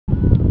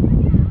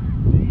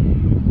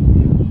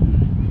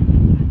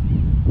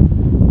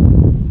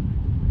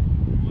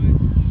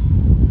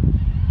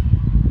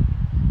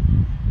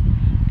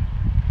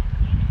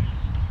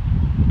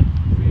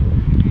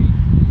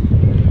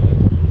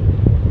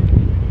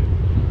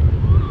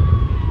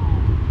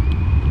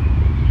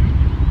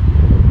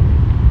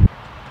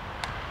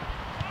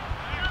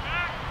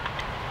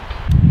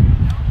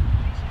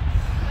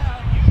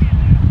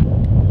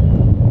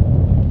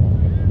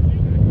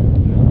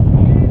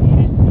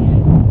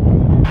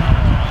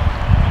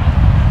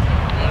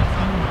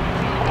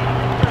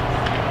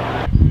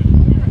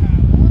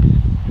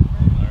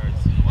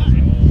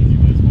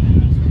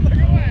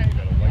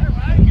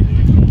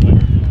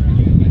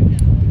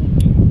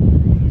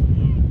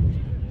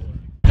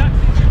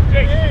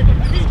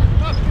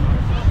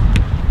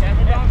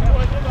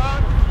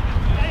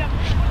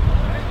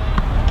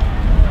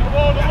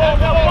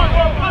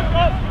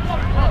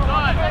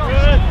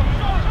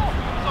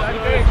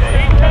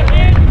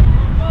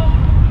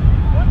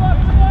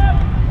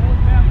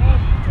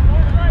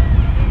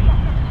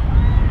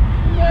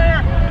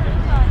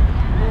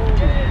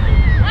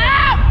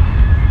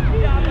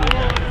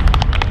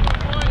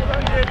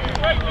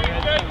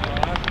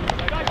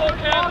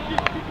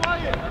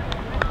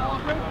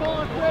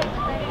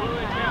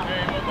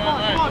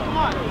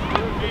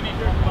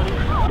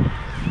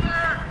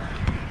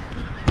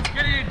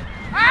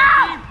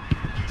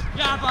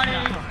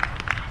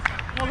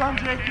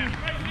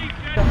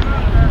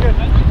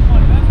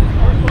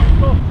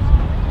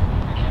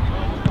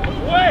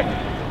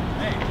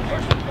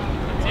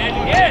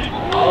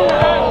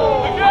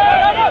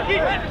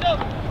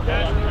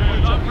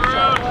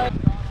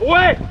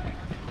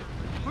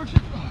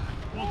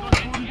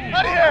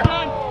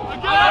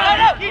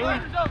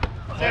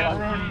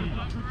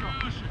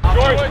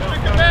George,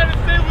 take the man and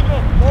stay with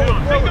him.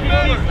 Take the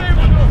man and stay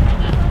with him.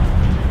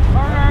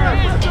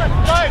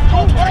 Guys, go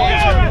for it.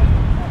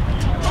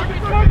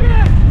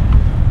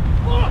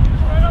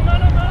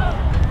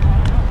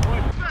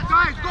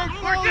 Guys, go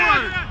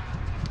forward.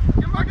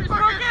 Marcus.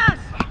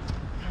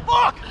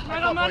 Fuck.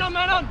 Man on.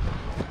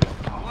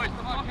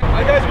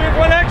 Alright guys, we have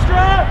one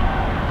extra.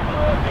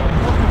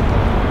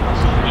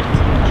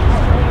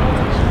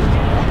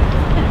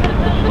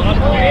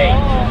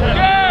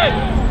 Good.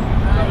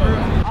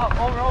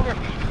 Over.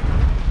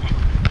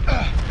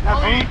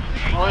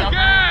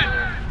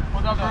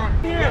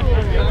 Good.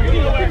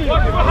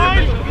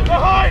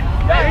 Behind.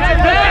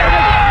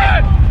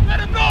 Let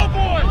him know,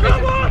 boys.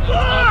 Come on,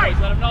 boys.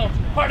 Let him know.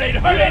 Hard eight.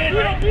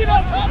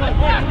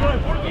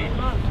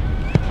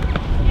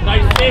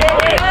 Nice save.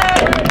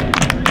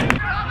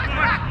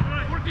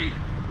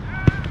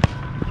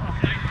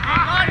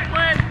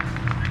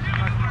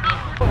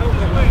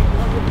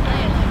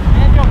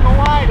 Go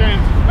wide.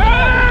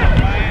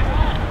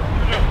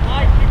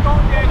 Keep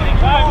going, Danny.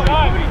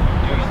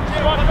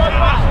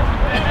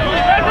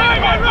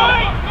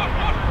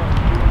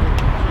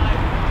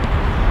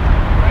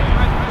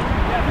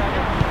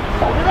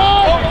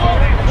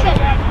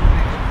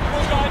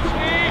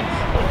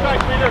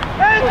 Right.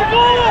 Hey, it's a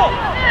goal!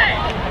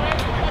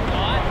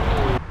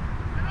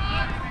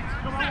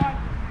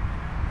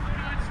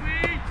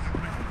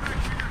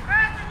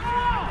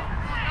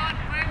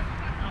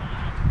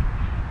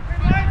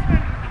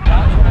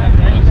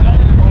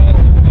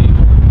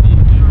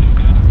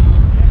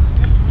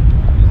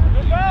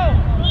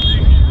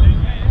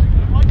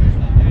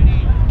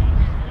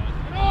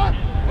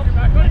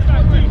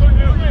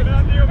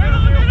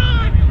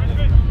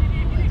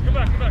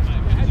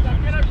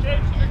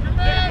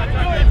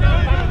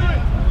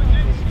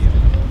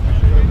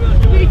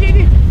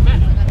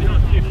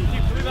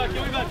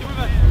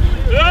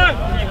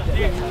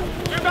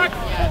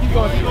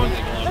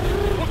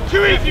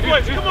 Too easy,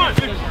 boys. Come on.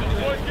 Yep.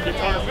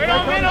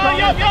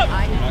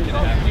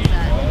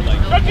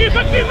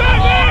 Back,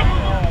 man.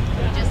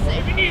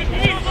 If you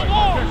need the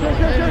ball.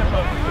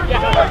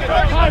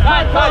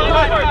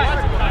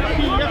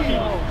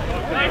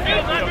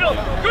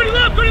 Good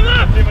left.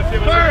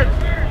 Third.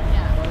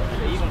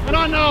 Come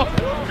on now.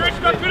 Chris,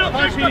 got middle.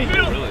 Come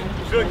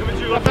at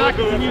you. Left back.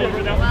 If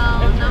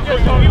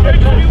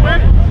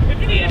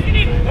you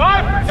need.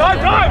 Time.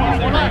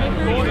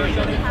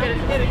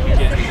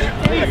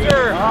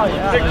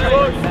 Take too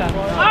long.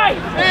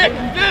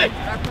 Nick.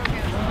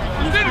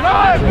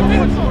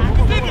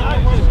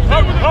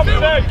 Up the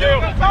bag,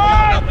 Gale.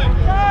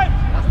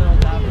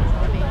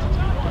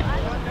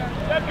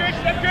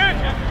 Step good.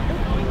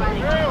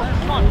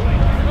 Come on.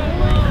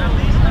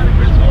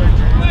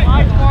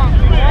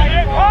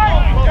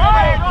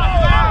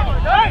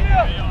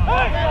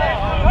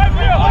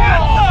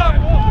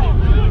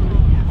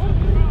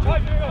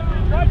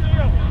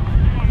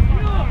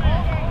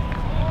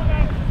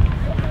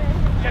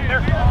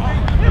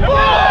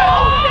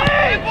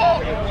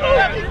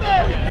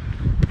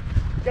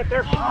 Get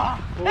there. Are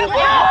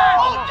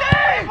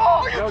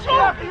you talking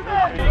about?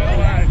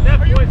 Step,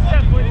 boys.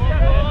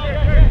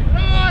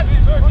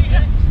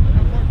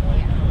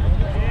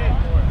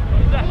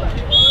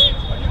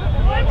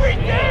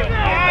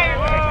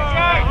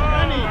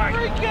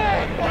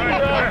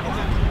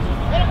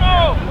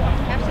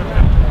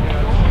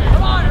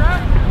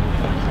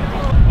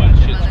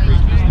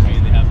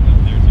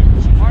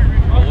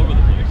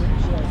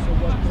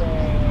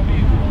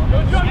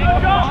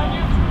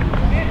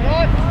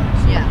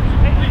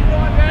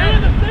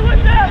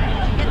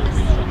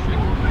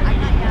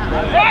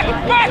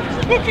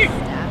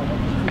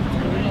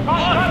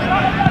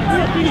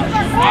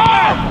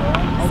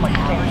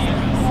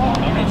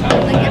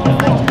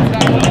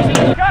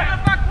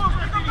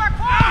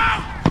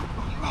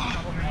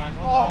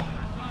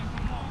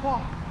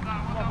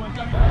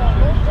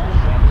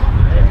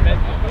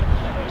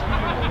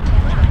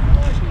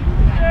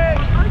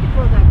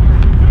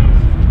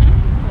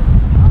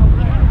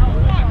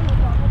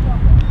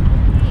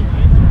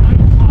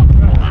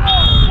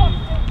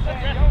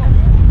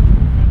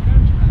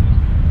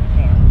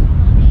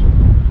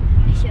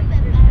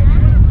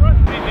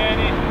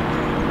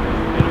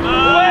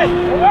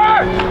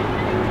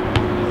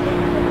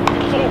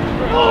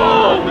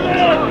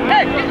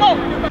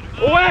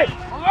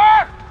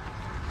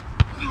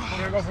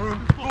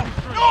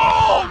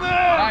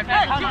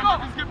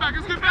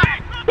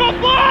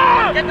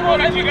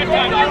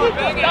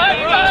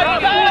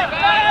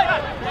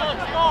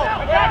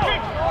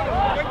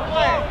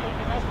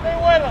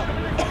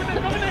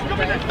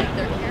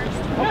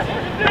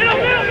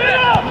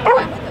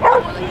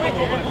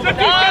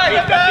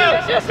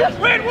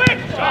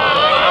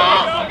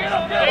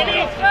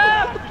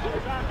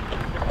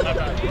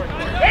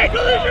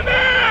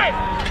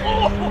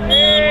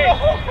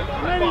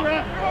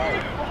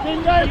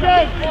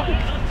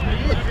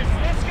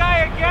 This guy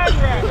again,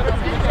 Rex.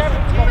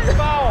 17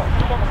 foul.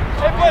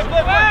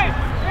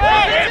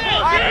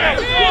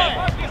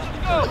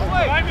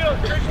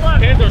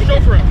 Hands are show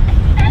for him.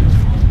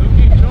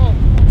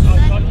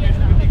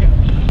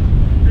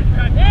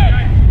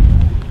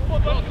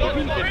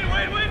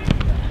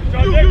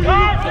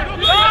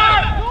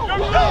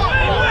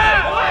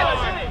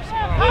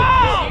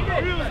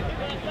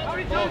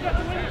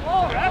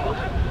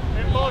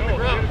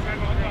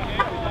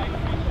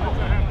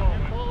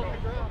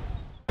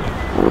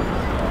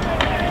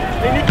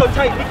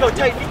 tight, Nico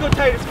tight,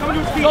 it's coming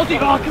to his feet. Go deep,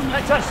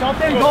 that's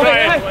something, go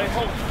ahead.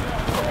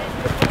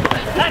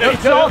 That's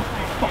it, Joe.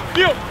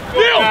 Neil!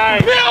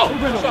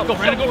 Go,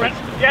 Brandon, go, Brandon.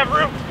 You have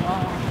room.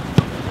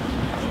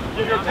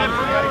 Give your 10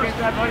 against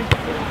that, buddy.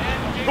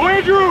 Go,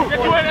 Andrew! Get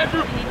to it,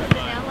 Andrew!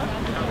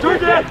 Turn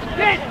it!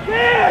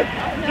 Get!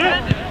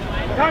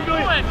 Time,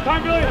 Billy! Let's go,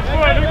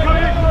 they're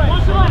coming in!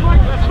 Push him on,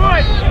 Mike! That's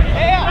fine!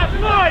 That's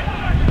fine!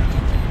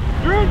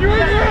 Drew!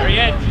 Very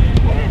end!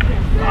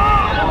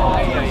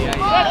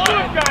 That's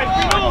good, guys!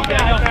 We know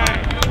that, man!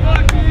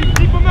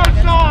 Keep them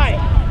outside!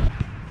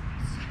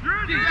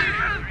 Good,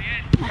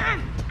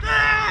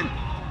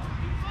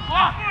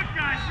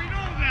 guys! We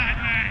know that,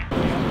 man!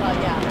 Well,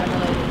 yeah,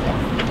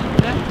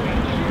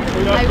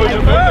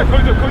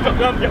 Comes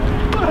up, Good!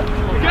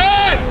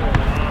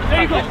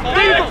 There you go,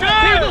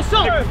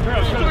 son!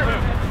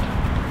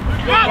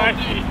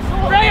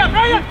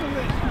 Raya!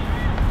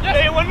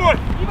 Hey, one more!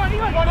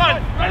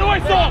 Right away,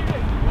 Saul!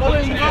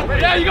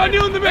 Yeah, you got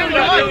Neil in the middle!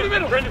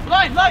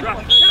 Line!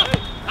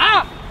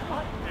 Ah!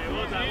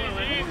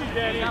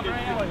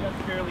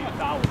 That's barely a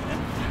foul.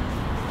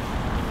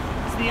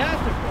 It's the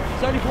after.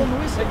 He's already blown the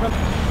whistle.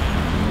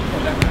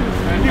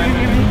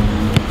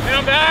 Hey,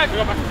 I'm back!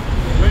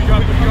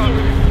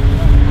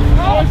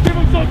 Oh, give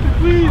him something,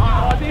 please!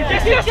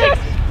 Yes!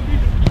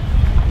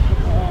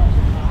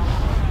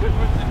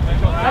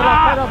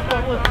 Head up,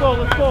 let's go.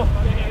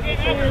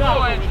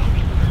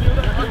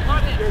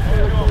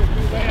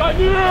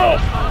 Neil!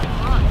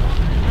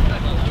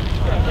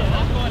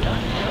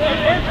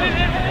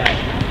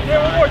 Hey,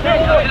 one more.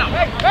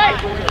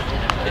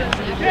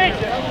 Hey!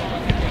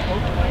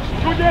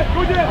 Go, Jet!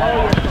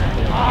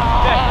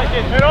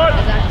 Head on!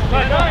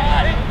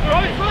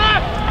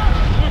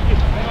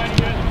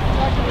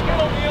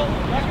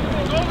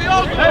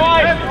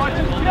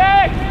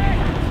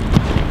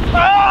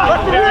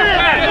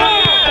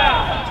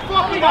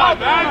 Fucking on,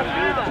 man!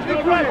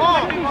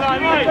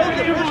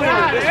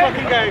 This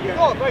fucking guy again.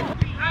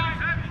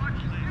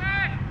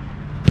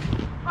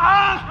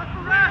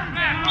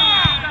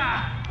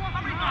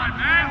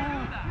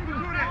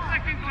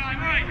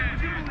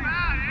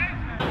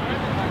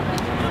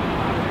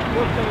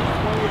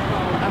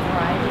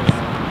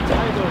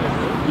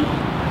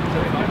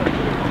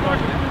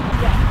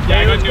 Yeah,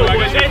 I got two.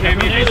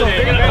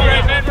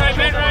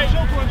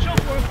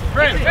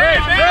 Right.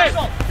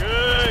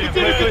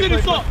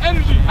 Continue, Saul.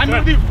 Energy. I'm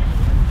with you.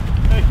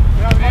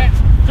 Go.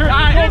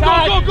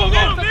 Go.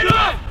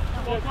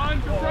 On,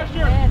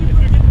 pressure.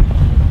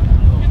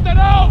 Get that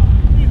out.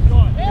 Get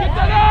there. Get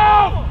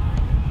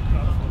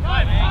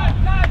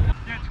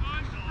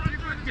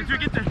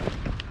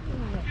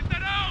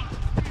that out.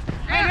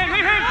 Hey.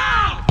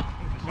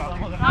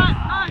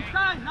 Time.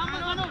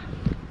 No.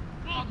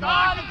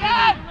 God,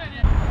 again.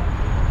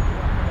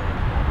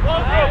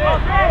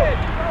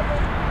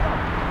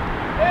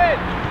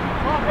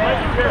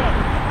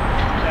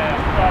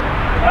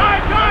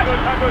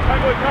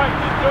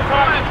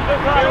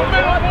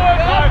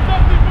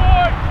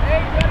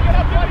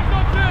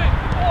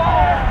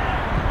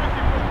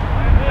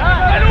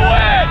 Go.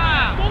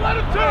 Don't let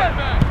him turn,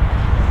 man.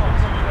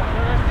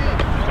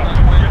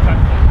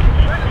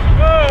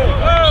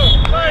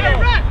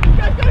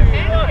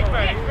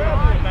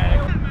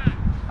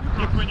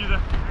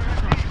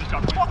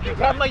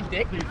 Grab my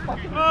dick. No.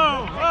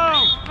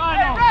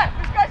 Hey, Brett,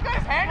 this guy's got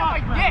his hand on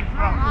my dick.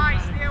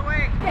 Stay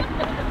away.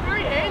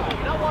 Three hands,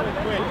 you don't want to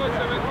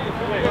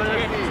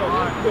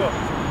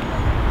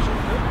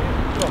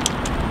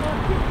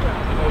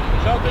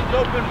Sheldon's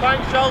open, find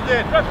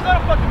Sheldon. That's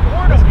not a fucking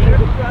board up here.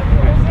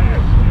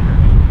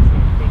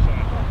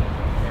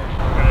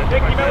 Nick,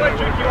 you might want to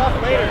drink you off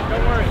later.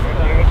 Don't worry.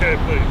 Okay,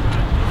 please.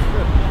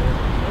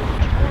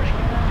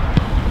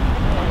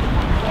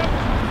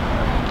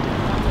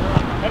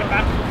 Head it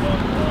back.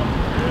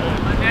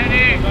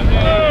 Danny. Play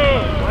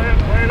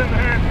it in the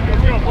hand.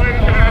 Play it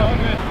in the hand.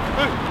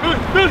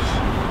 Finish.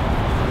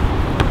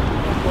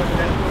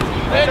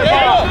 There you go.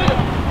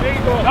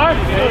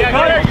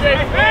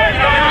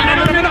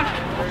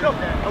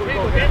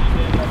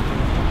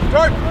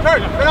 Turn.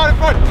 Get out in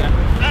front.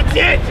 That's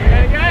it.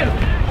 Again.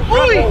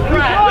 Holy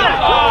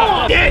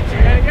crap. That's it.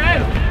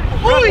 Again.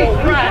 Holy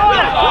crap.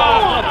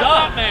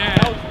 Stop, man.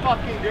 That was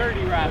fucking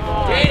dirty, Rap.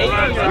 Danny.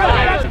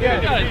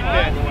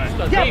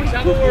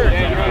 Yeah, but word.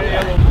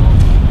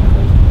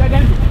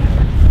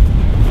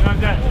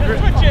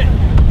 Switch it.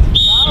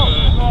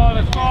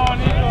 Let's go,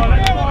 Nico.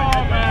 Let's go,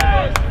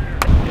 man.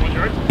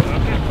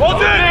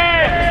 Hold it.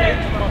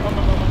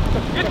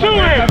 Get to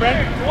him.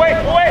 Wait.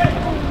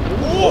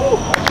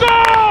 Go!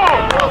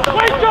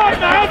 Wake up,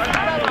 man.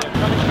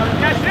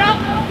 Catch it up.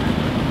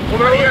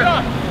 Over here.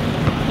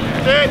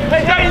 That's it.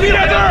 Hey, lead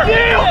out there.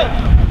 Deal.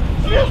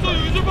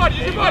 Use your body.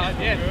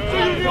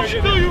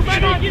 Still you,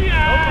 man.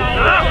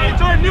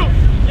 Turn, Neil.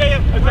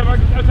 Yeah. Outside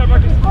Marcus.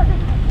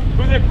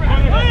 Who's there?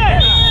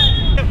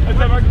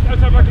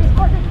 Outside Marcus.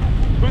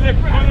 Who's there?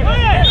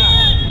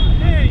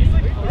 Hey, he's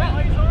like,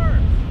 his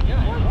arm.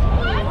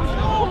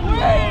 No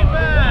way,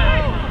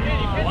 man.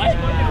 Watch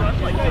him run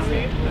like this.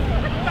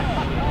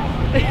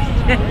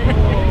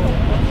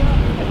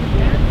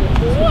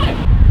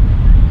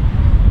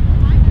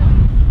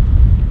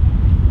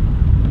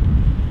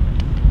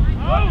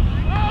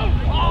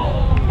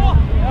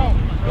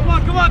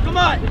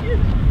 on!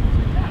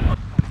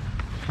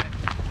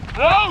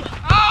 Out!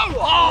 Out!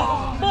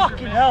 Oh,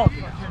 fucking hell.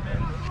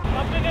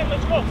 Something in,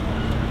 let's go.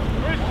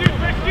 Where's you?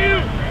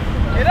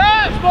 Get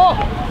up! Let's go.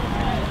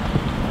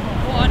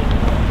 One.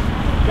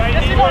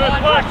 Yes, Come on,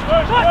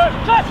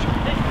 touch!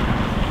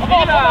 Come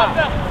on,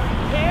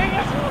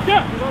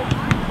 Yeah.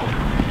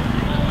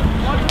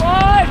 One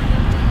wide.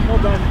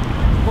 Well done.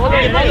 Well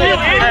done.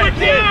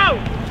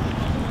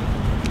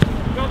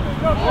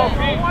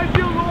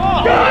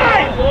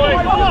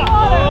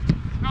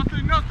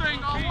 Nothing.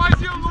 Why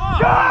is you long?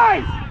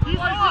 Guys!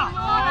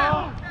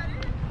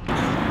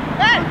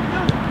 Hey!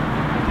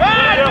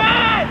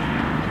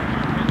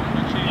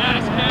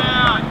 Yes,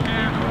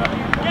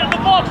 Get in the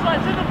box,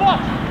 lads, in the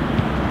box.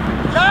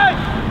 Guys!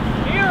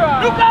 Here,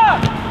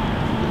 Luca!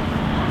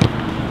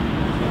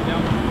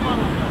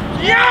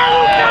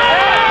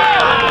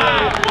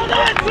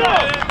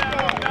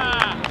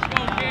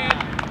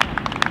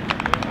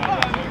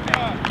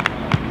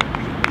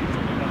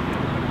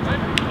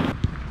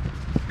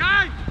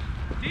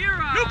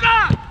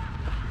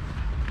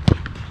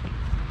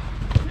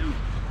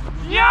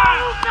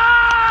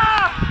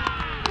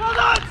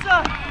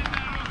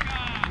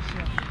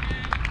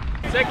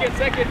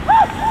 Second.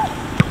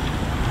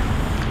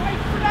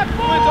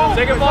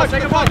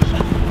 Second ball.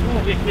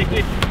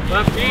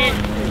 Left feet.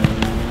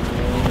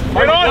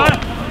 Right on.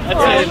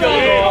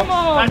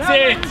 That's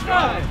it.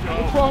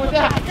 What's wrong with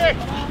that? Okay.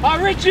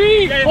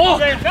 Richie!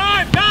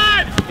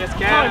 Time. Yes,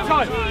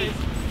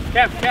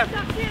 Cap. Cap.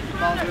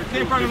 Stay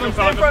in front of him.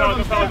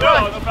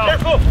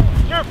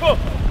 Careful.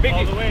 Big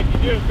all the way.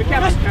 Big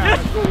Cap.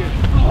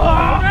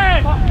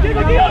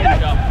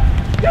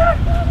 Yes.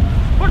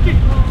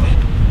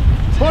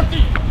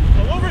 Porky.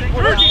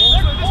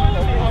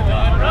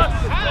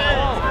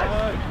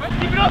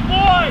 Keep it up,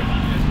 boys!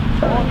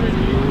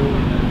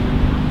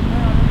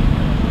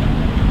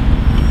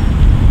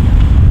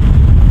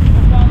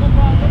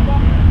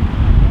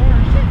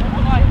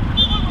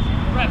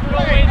 No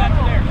way that's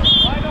there.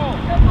 I know.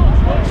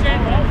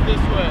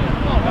 This way.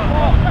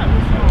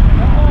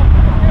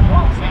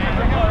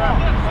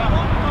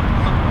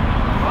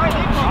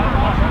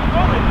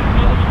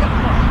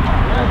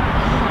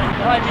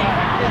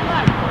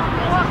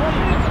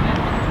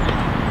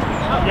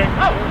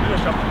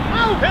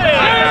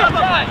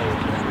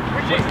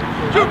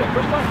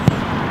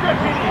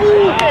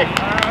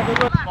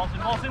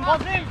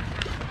 Balls in.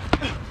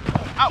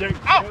 Out.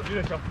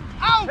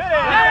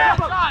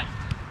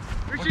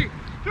 Richie.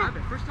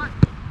 First time.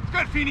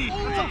 Good, Feeney.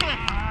 It's okay.